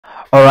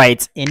All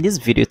right, in this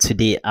video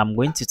today, I'm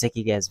going to take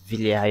you guys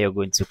video how you're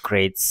going to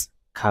create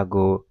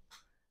cargo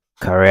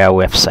career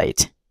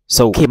website.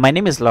 So, okay, my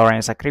name is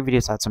Lawrence. I create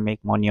videos how to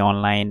make money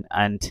online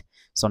and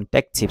some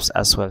tech tips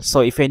as well.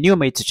 So, if you're new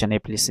made to channel,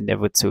 please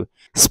endeavor to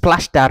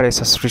splash that red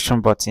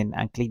subscription button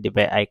and click the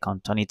bell icon,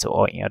 turn it to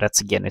all in order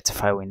to get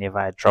notified whenever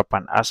I drop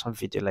an awesome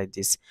video like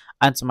this.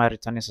 And to my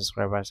returning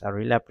subscribers, I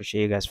really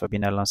appreciate you guys for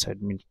being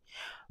alongside me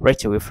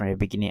right away from the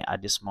beginning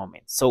at this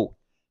moment. So,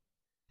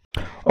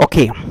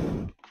 okay.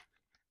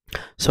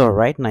 So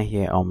right now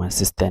here on my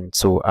system,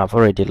 so I've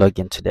already logged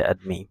into the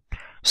admin.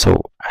 So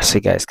as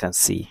you guys can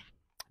see,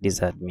 this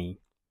admin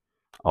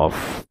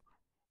of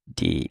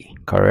the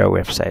Courier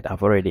website,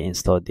 I've already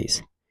installed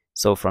this.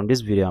 So from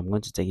this video, I'm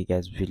going to take you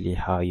guys really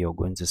how you're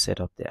going to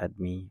set up the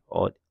admin,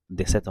 or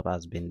the setup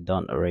has been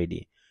done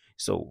already.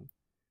 So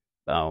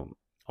on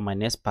my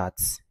next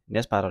part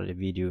of the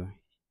video,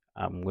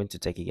 I'm going to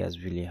take you guys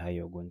really how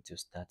you're going to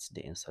start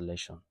the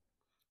installation.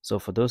 So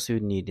for those who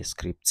need the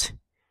script,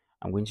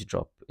 I'm going to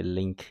drop a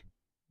link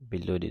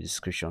below the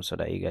description so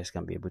that you guys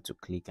can be able to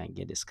click and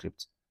get the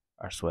script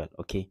as well.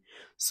 Okay,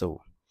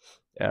 so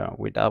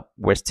without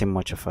wasting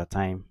much of our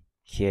time,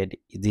 here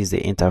this is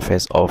the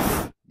interface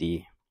of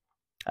the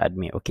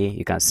admin. Okay,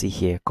 you can see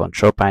here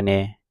control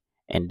panel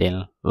and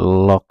then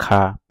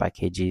local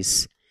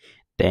packages.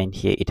 Then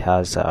here it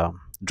has a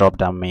drop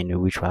down menu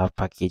which will have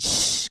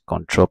package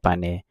control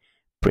panel,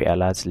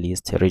 pre-alert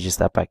list,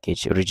 register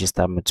package,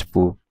 register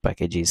multiple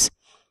packages,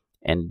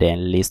 and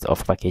then list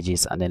of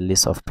packages, and then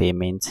list of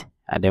payment,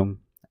 and then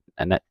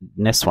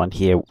next one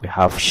here we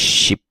have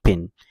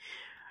shipping.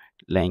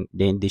 Like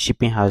then the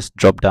shipping has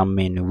drop down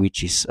menu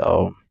which is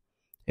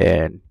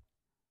and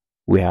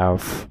we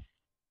have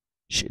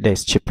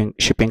there's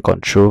shipping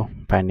control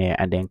panel,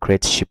 and then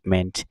create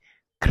shipment,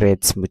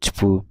 create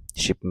multiple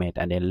shipment,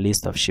 and then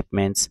list of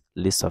shipments,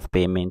 list of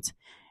payments,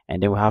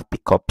 and then we have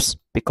pickups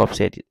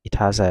here. It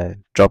has a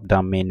drop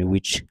down menu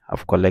which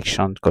have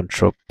collection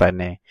control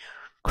panel,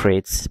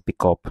 create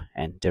pickup,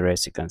 and the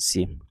rest you can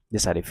see.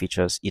 These are the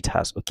features it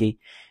has. Okay,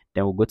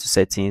 then we'll go to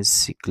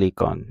settings. You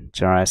click on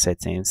general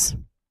settings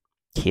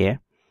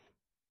here.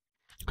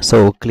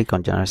 So click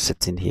on general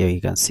setting here.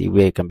 You can see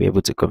where you can be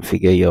able to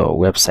configure your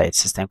website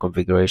system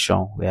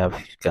configuration. You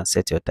can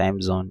set your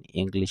time zone,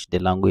 English, the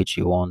language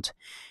you want.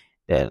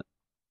 Then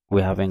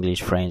we have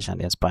English, French, and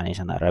then Spanish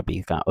and Arabic.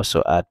 You can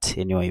also add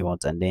anyone you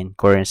want, and then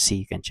currency,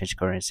 you can change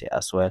currency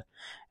as well,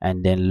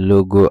 and then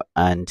logo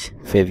and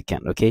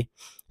favicon. Okay,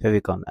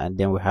 favicon, and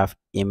then we have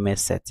email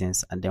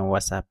settings, and then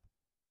WhatsApp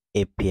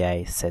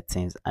API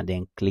settings, and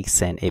then click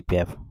send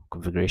API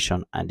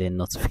configuration, and then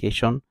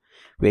notification,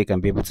 where you can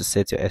be able to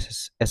set your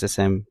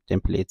SSM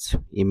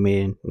templates,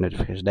 email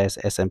notification, that's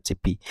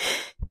SMTP,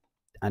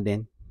 and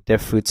then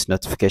default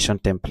notification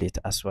template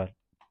as well.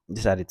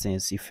 These are the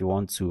things if you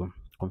want to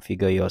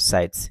configure your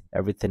site.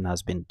 Everything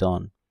has been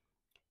done,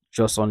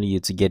 just only you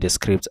to get the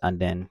script and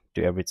then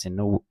do everything.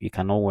 No, you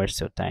cannot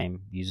waste your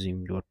time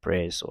using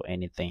WordPress or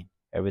anything.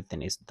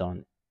 Everything is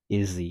done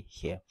easy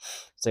here.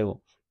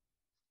 So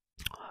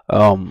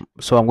I'm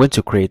going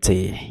to create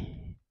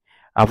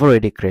I've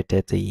already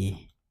created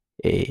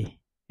a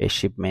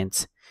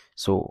shipment,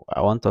 so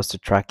I want us to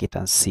track it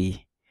and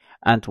see.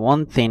 And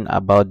one thing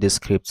about this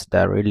script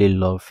that I really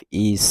love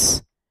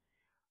is,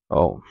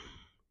 oh,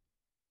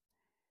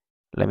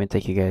 let me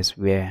take you guys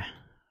where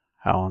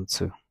I want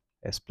to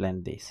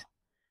explain this.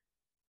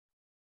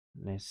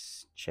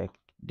 Let's check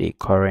the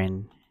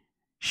current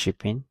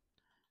shipping.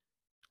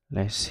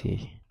 Let's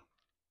see,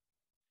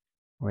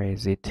 where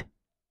is it?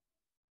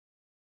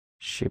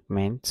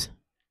 Shipment,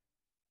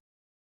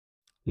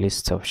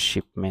 list of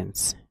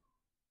shipments.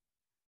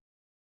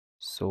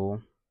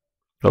 So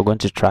we're going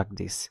to track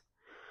this.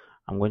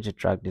 I'm going to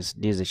track this.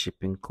 This is a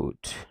shipping code.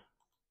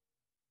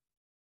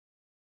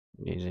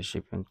 This is a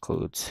shipping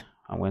code.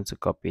 I'm going to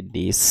copy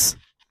this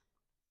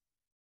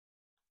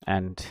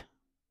and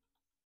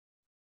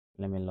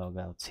let me log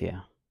out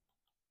here.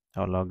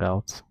 I'll log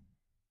out,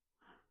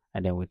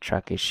 and then we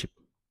track a ship.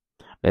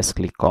 Let's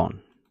click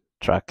on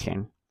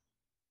tracking.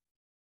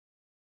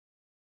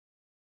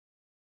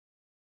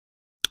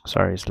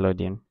 Sorry, it's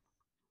loading.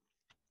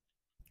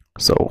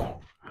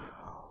 So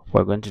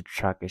we're going to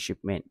track a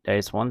shipment. There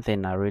is one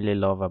thing I really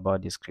love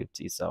about this script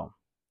is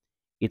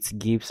it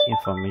gives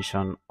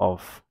information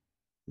of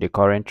the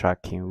current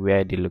tracking,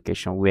 where the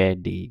location, where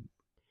the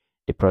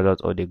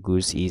product or the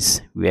goods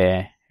is,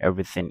 where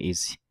everything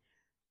is,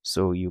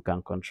 so you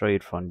can control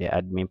it from the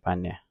admin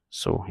panel.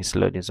 So it's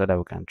loading so that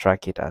we can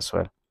track it as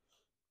well.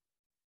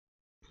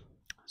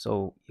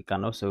 So you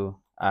can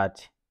also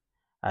add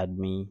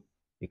admin,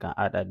 you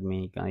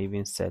can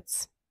even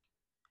set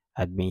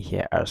admin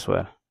here as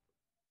well.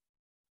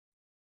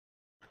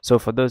 So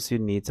for those who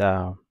need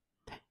an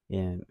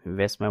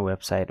investment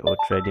website or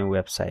trading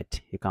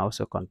website, you can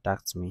also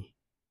contact me.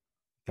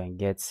 You can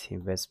get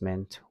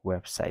investment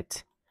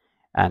website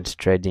and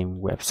trading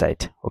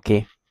website.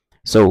 Okay,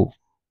 so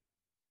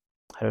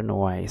I don't know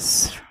why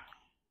it's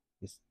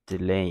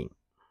delaying.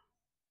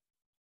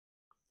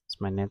 It's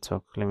my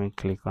network. Let me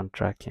click on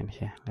tracking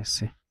here. Let's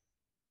see.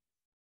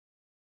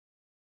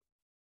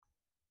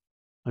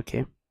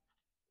 Okay.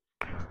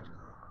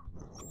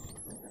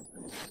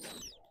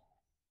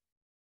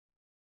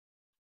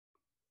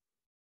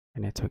 The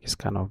network is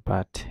kind of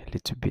bad a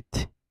little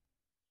bit.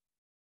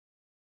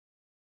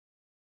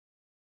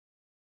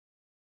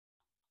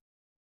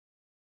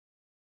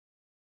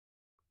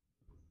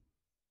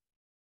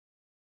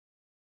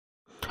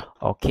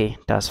 Okay,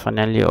 that's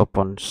finally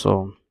open.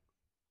 So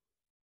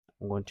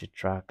I'm going to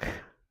track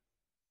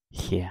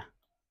here.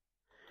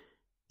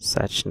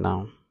 Search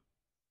now.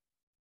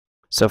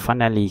 So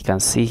finally, you can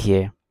see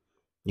here,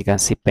 you can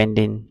see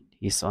pending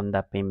is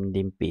under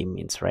pending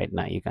payments right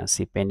now. You can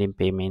see pending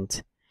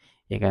payment.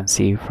 You can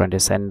see from the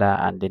sender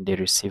and then the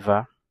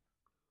receiver,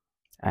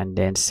 and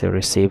then still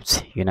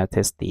received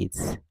United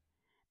States,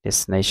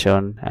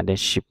 destination, and then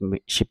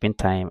shipping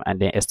time, and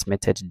then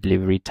estimated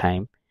delivery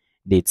time,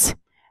 dates,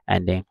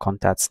 and then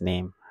contact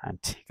name. And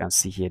you can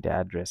see here the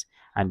address.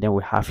 And then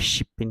we have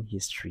shipping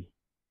history.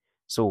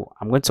 So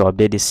I'm going to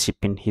update this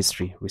shipping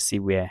history. We see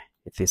where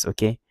it is.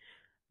 Okay.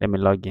 Let me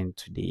log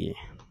into the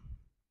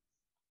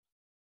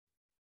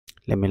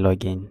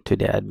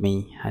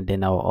admin, and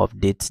then I'll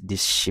update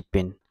this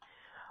shipping.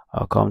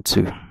 I'll come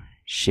to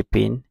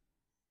shipping,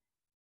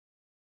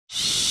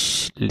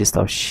 list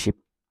of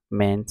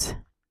shipment.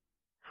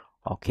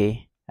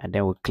 Okay, and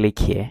then we'll click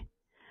here,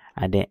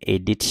 and then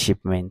edit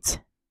shipment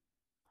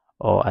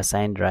or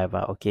assign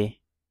driver. Okay,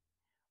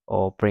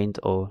 or print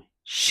or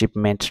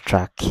shipment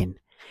tracking.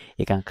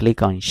 You can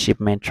click on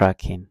shipment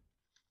tracking.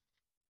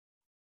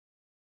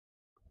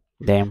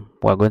 Then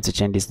we're going to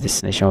change this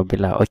destination. We'll be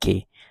like,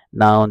 okay,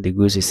 now the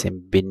goods is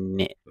in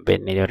Benin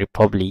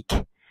Republic,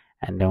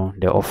 and then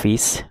the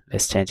office,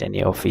 let's change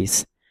any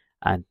office,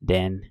 and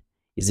then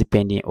is it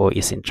pending or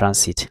is in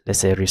transit? Let's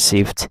say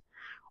received,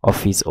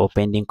 office, or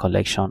pending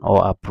collection,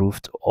 or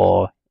approved,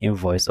 or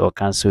invoice, or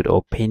cancelled,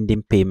 or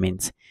pending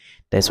payment.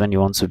 That's when you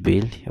want to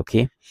bill.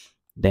 Okay,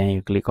 then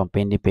you click on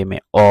pending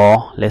payment,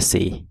 or let's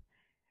say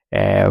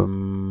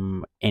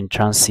in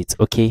transit.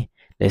 Okay,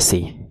 let's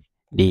say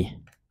the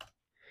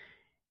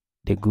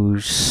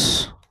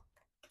goods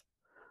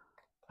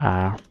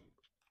are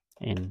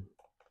in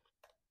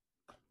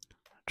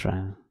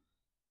transit.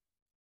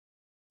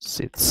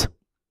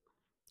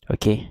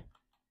 Okay,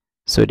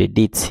 so the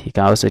date, you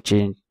can also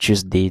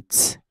choose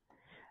dates,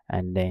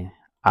 and then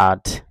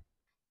add,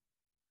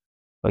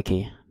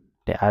 okay,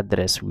 the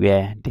address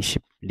where the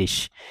ship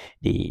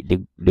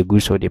the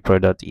goods or the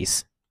product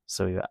is.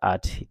 So you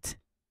add it,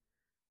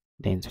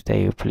 then to tell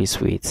you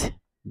please wait.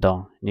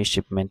 Done. New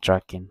shipment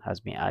tracking has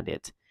been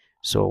added.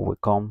 So we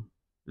come,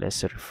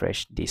 let's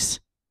refresh this.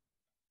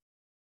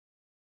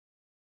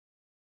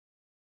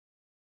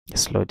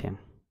 It's loading.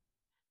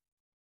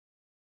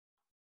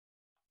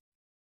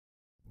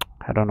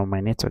 I don't know,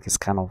 my network is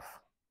kind of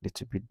a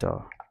little bit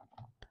dull.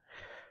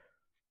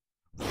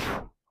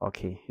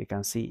 Okay, you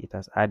can see it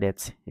has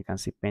added. You can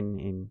see pen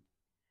in,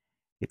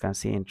 you can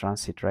see in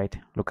transit, right?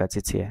 Look at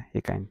it here.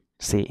 You can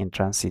see in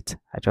transit.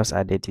 I just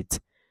added it.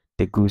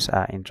 The goods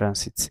are in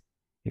transit.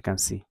 You can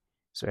see.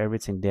 So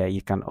everything there.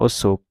 You can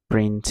also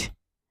print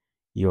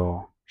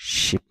your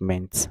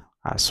shipment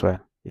as well.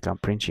 You can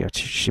print your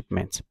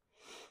shipment.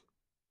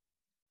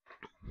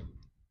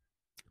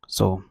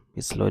 So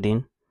it's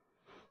loading.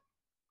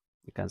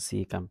 You can see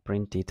you can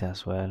print it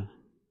as well.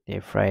 They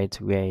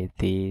write where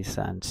it is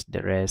and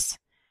the rest,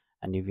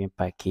 and even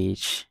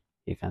package.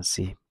 You can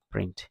see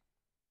print.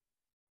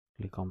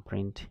 Click on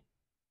print.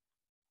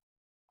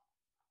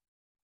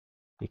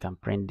 You can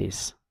print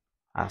this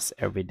as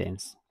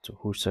evidence to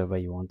whosoever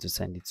you want to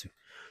send it to.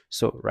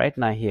 So right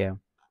now here,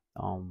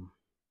 I'm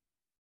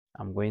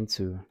going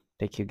to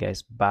take you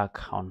guys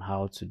back on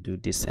how to do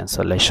this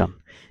installation.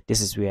 This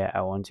is where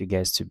I want you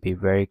guys to be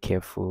very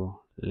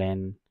careful,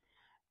 learn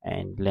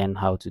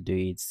how to do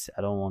it.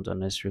 I don't want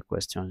unnecessary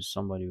questions.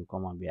 Somebody will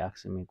come and be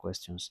asking me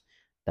questions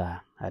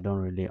that I don't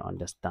really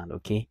understand.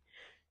 Okay,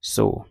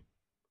 so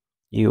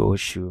you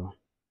should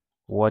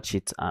watch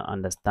it and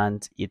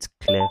understand it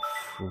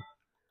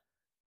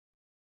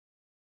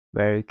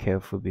very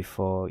careful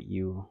before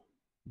you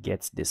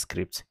get the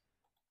script.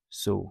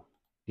 So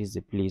this is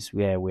the place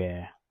where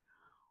we're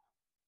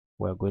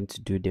going to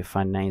do the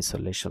final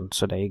installation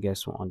so that you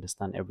guys will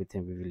understand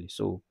everything vividly.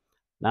 So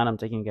now I'm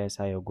taking you guys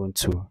how you're going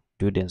to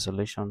do the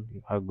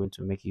installation, how you're going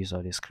to make use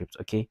of the script.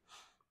 Okay,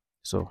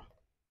 so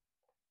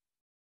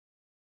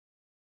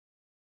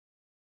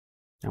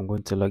I'm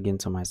going to log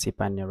into my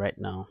cPanel right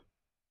now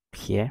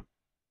here.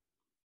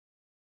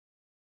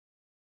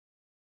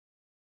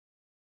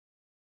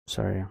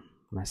 Sorry,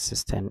 my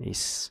system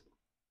is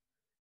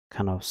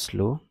kind of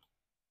slow,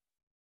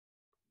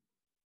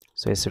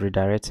 so it's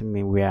redirecting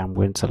me where I'm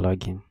going to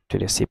log in to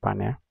the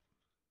cPanel.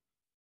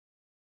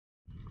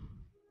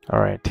 All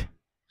right,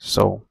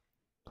 so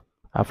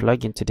I've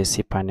logged into the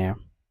cPanel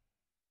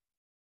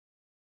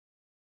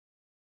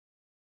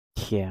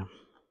here.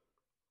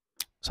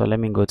 So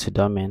let me go to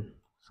domain.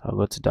 So I'll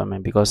go to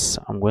domain because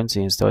I'm going to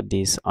install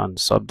this on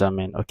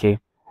subdomain. Okay,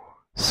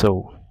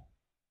 so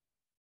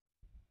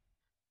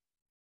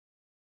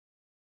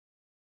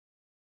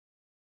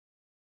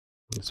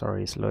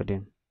sorry, it's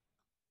loading.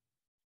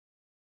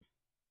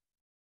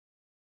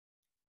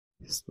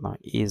 It's not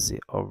easy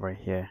over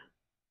here.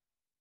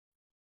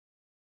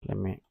 Let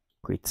me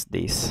quit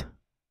this.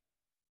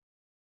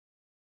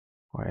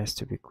 Or has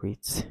to be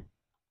quit.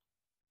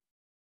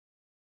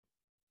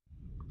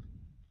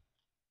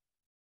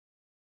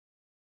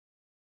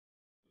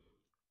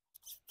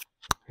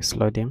 It's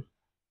loading.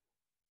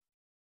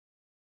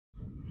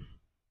 I'm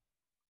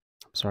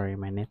sorry,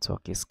 my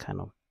network is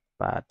kind of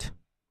bad.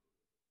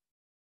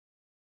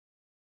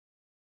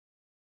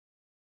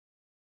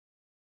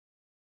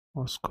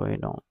 What's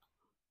going on?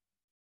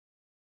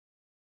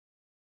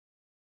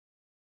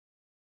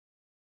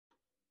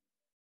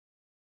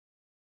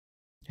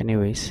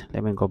 Anyways,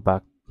 let me go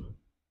back.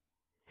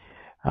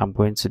 I'm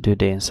going to do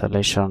the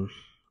installation.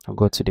 I'll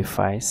go to the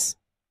files.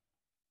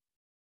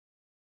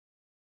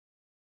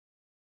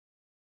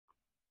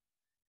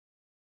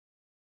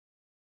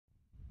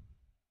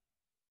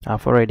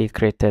 I've already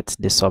created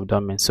the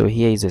subdomain. So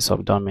here is a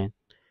subdomain.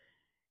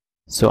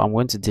 So I'm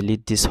going to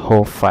delete these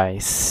whole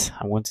files.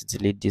 I'm going to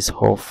delete these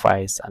whole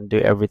files and do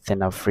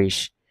everything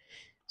afresh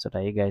so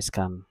that you guys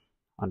can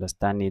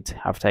understand it.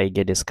 After you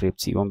get the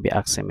script, you won't be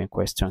asking me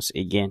questions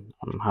again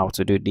on how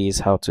to do this,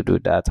 how to do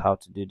that, how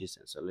to do this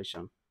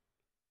installation.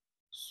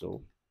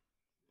 So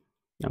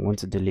I'm going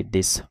to delete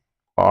this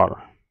all.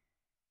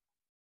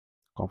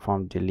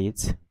 Confirm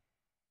delete.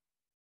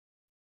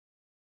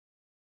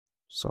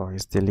 So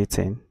it's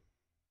deleting.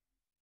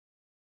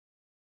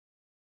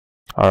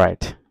 All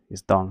right,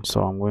 it's done.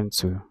 So I'm going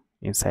to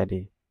inside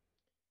the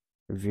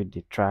view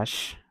the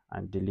trash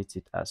and delete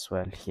it as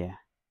well here.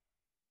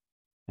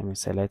 Let me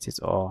select it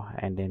all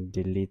and then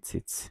delete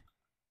it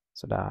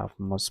so that I have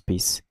more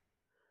space.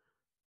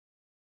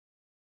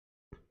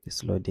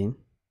 It's loading.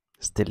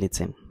 It's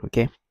deleting.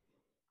 Okay,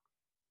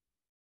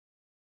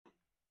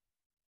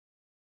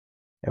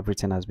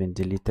 everything has been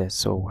deleted,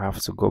 so we have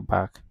to go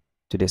back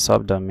to the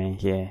subdomain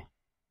here.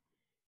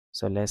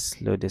 So let's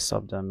load the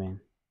subdomain.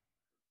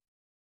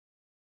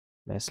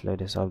 Let's load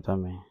the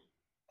subdomain.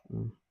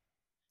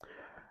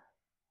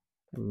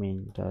 I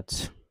mean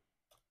that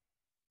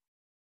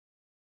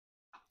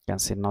you can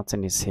see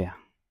nothing is here.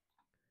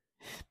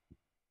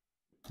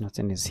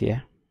 Nothing is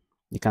here.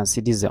 You can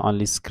see this is the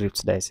only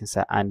script that is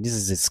inside, and this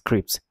is the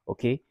script.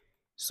 Okay,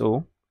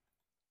 so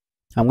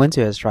I'm going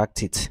to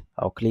extract it.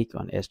 I'll click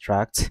on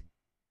extract.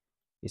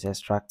 It's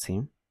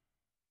extracting.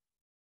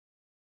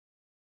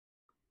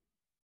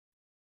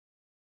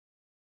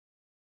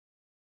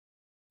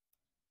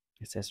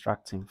 It's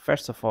extracting.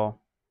 First of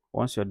all,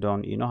 once you're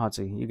done,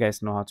 you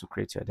guys know how to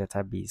create your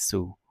database.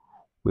 So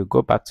we'll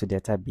go back to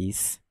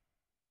database,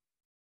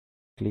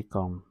 click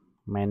on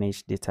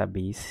manage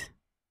database,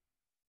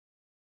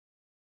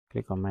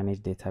 click on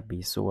manage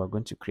database. So we're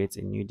going to create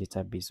a new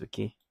database.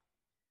 Okay,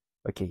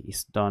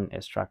 it's done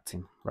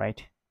extracting,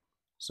 right?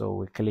 So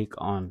we click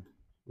on,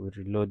 we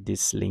reload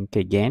this link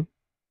again.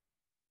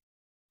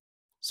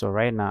 So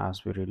right now,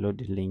 as we reload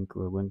the link,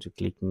 we're going to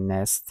click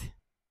next,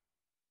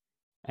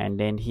 and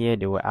then here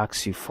they will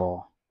ask you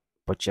for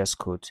purchase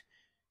code.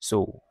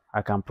 So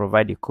I can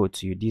provide the code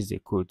to you. This is the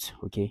code.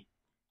 Okay,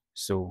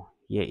 so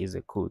here is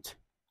the code.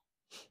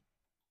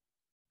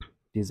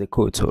 This is the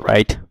code, so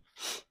right,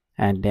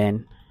 and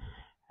then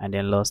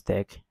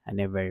LAWZTECH, and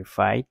then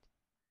verified,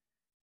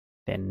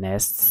 then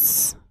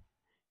next.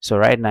 So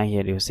right now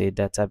here they'll say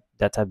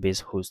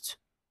database host.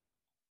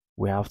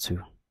 We have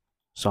to,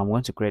 so I'm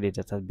going to create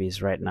a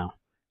database right now.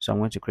 So I'm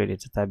going to create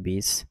a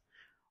database.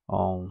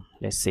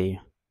 Let's say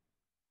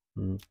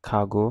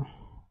cargo.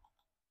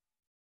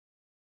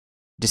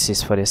 This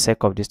is for the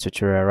sake of this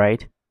tutorial,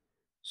 right?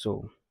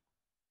 So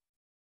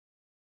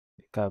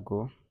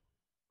cargo.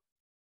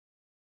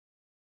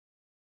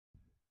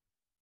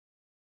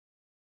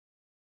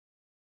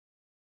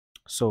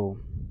 So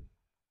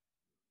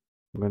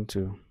I'm going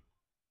to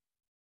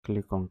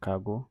click on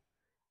cargo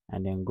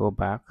and then go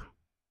back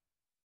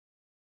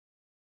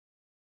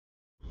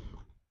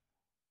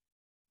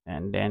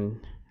and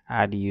then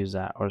add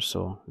user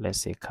also.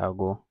 Let's say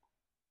cargo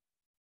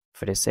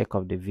for the sake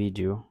of the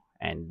video,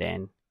 and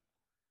then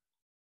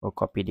we'll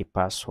copy the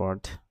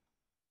password.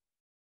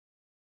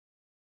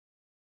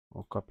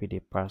 We'll copy the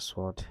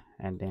password,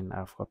 and then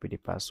I've copied the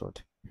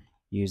password.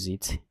 Use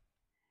it,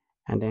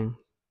 and then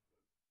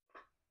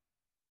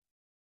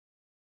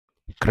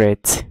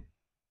create.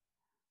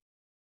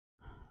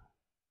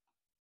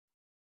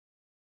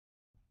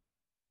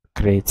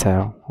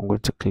 I'm going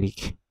to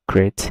click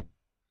create.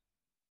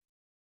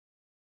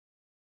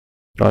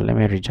 Oh, let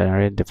me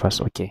regenerate the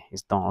password. Okay,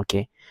 it's done.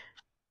 Okay,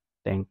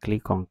 then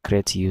click on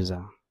create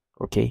user.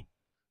 Okay,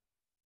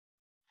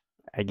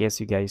 I guess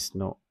you guys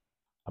know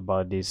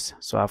about this.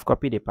 So I've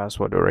copied the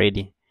password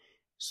already.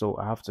 So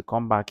I have to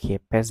come back here,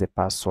 paste the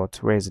password.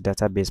 Where is the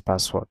database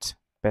password?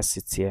 Paste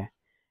it here,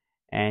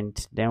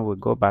 and then we'll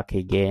go back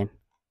again.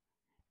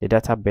 The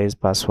database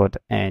password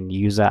and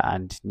user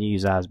and new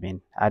user has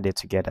been added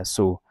together.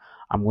 So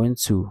I'm going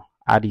to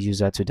add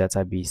user to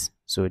database.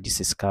 So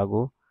this is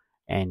cargo,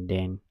 and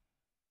then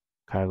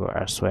cargo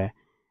as well,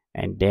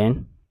 and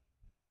then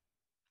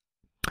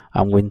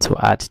I'm going to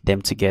add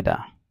them together.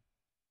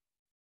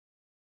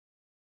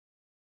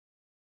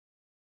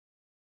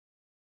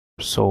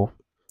 So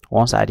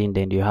once adding,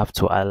 then you have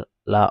to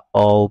allow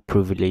all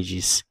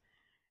privileges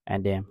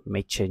and then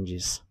make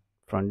changes.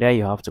 From there,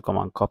 you have to come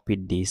and copy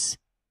this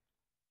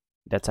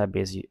and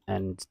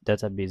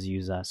database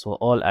user. So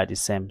all are the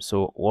same.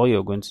 So what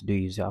you're going to do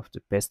is you have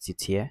to paste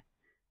it here,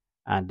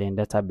 and then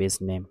database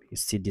name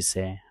is still the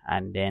same,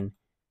 and then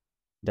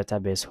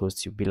database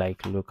host will be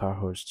like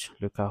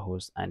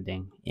localhost, and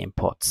then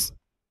imports.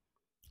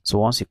 So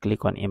once you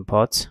click on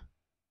import,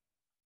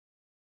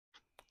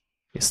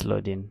 it's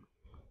loading,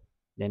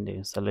 then the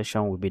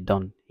installation will be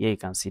done. Here you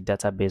can see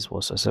database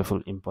was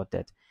successfully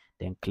imported,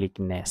 then click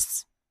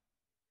next.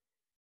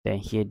 Then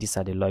here, these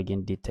are the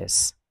login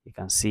details. You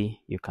can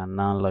see you can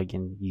now log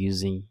in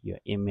using your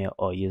email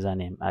or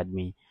username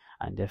admin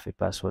and the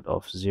password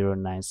of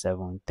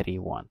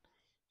 09731.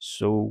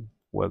 So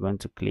we're going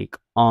to click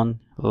on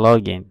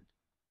login.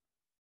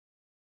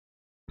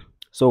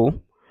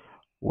 So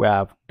we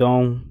are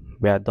done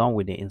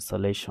with the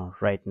installation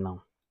right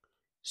now.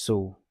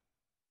 So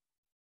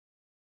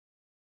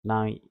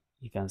now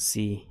you can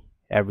see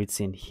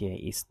everything here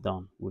is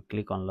done. We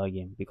click on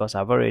login because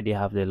I've already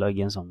have the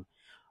logins on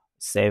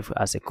save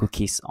as a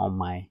cookies on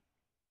my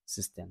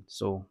system.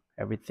 So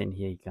everything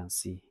here you can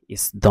see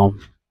is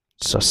done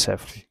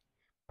successfully.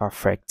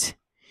 Perfect.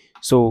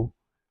 So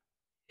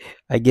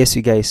I guess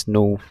you guys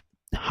know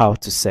how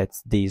to set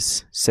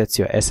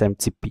your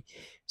SMTP.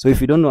 So if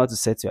you don't know how to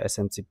set your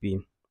SMTP,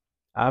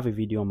 I have a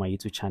video on my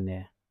YouTube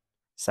channel.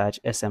 Search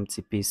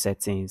SMTP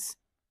settings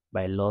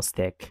by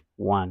LAWZTECH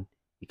 1.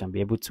 You can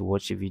be able to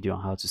watch a video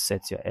on how to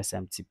set your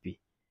SMTP,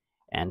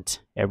 and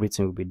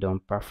everything will be done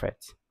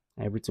perfect.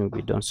 Everything will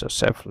be done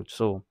successfully.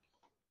 So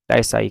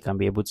that's how you can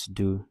be able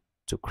to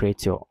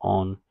create your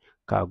own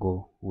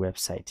cargo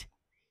website.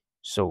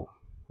 So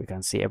we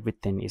can see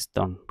everything is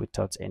done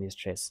without any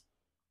stress.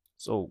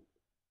 So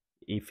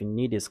if you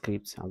need a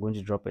script, I'm going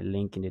to drop a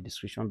link in the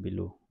description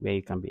below where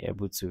you can be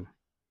able to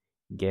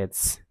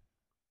get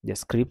the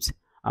script.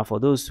 And for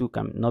those who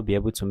can not be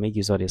able to make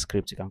use of the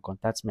script, you can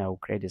contact me. I will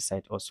create the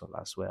site also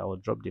as well. I will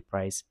drop the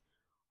price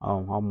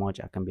on how much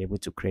I can be able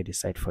to create the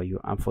site for you.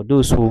 And for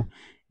those who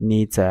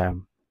need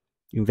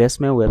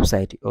investment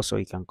website, also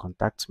you can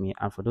contact me.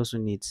 And for those who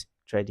need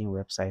trading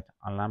website,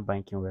 online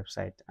banking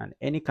website, and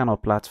any kind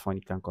of platform,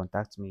 you can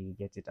contact me. You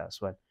get it as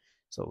well.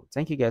 So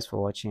thank you guys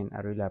for watching. I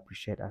really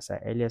appreciate. As I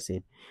earlier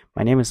said,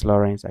 my name is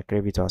Lawrence. I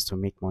create videos to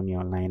make money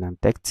online and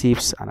tech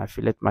tips and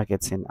affiliate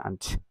marketing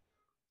and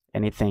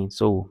anything.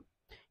 So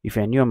if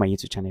you're new on my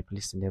YouTube channel,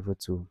 please endeavor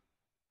to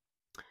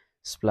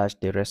splash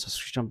the red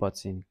subscription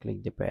button,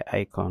 click the bell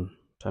icon,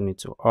 turn it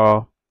to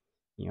all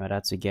in order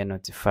to get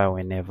notified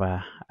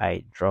whenever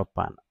I drop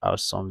an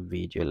awesome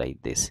video like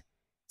this.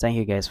 Thank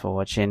you guys for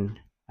watching,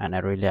 and I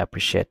really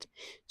appreciate.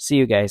 See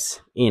you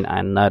guys in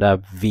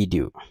another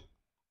video.